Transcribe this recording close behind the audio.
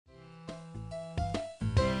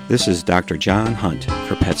This is Dr. John Hunt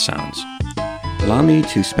for Pet Sounds. Allow me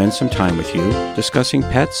to spend some time with you discussing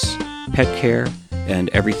pets, pet care, and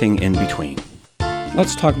everything in between.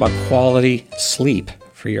 Let's talk about quality sleep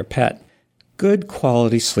for your pet. Good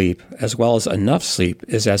quality sleep, as well as enough sleep,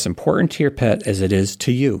 is as important to your pet as it is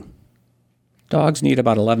to you. Dogs need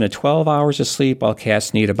about 11 to 12 hours of sleep, while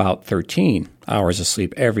cats need about 13 hours of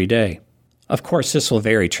sleep every day. Of course, this will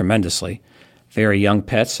vary tremendously. Very young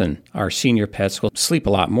pets and our senior pets will sleep a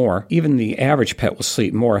lot more. Even the average pet will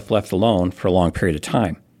sleep more if left alone for a long period of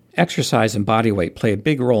time. Exercise and body weight play a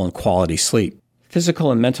big role in quality sleep. Physical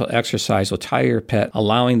and mental exercise will tire your pet,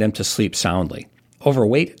 allowing them to sleep soundly.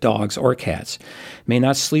 Overweight dogs or cats may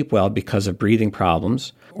not sleep well because of breathing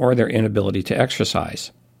problems or their inability to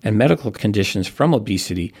exercise. And medical conditions from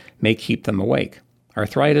obesity may keep them awake.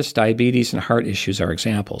 Arthritis, diabetes, and heart issues are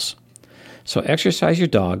examples. So exercise your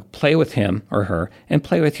dog, play with him or her, and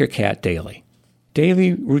play with your cat daily.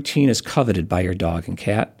 Daily routine is coveted by your dog and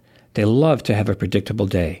cat. They love to have a predictable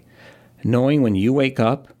day. Knowing when you wake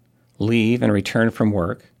up, leave, and return from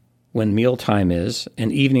work, when mealtime is,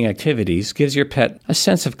 and evening activities gives your pet a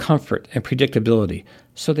sense of comfort and predictability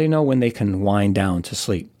so they know when they can wind down to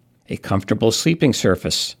sleep. A comfortable sleeping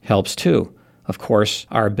surface helps too. Of course,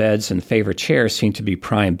 our beds and favorite chairs seem to be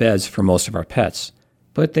prime beds for most of our pets.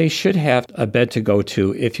 But they should have a bed to go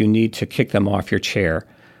to if you need to kick them off your chair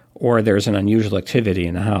or there's an unusual activity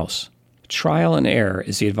in the house. Trial and error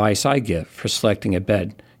is the advice I give for selecting a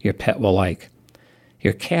bed your pet will like.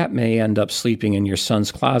 Your cat may end up sleeping in your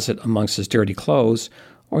son's closet amongst his dirty clothes,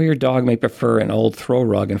 or your dog may prefer an old throw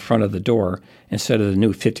rug in front of the door instead of the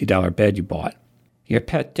new $50 bed you bought. Your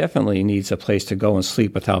pet definitely needs a place to go and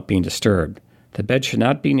sleep without being disturbed. The bed should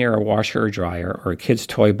not be near a washer or dryer or a kid's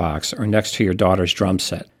toy box or next to your daughter's drum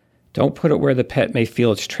set. Don't put it where the pet may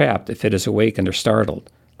feel it's trapped if it is awakened or startled,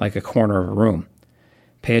 like a corner of a room.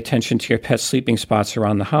 Pay attention to your pet's sleeping spots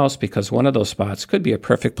around the house because one of those spots could be a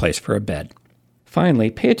perfect place for a bed.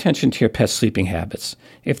 Finally, pay attention to your pet's sleeping habits.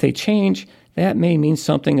 If they change, that may mean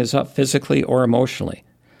something is up physically or emotionally.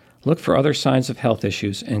 Look for other signs of health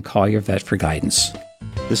issues and call your vet for guidance.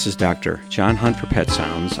 This is Dr. John Hunt for Pet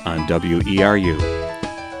Sounds on WERU.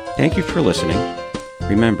 Thank you for listening.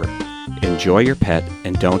 Remember, enjoy your pet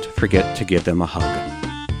and don't forget to give them a hug.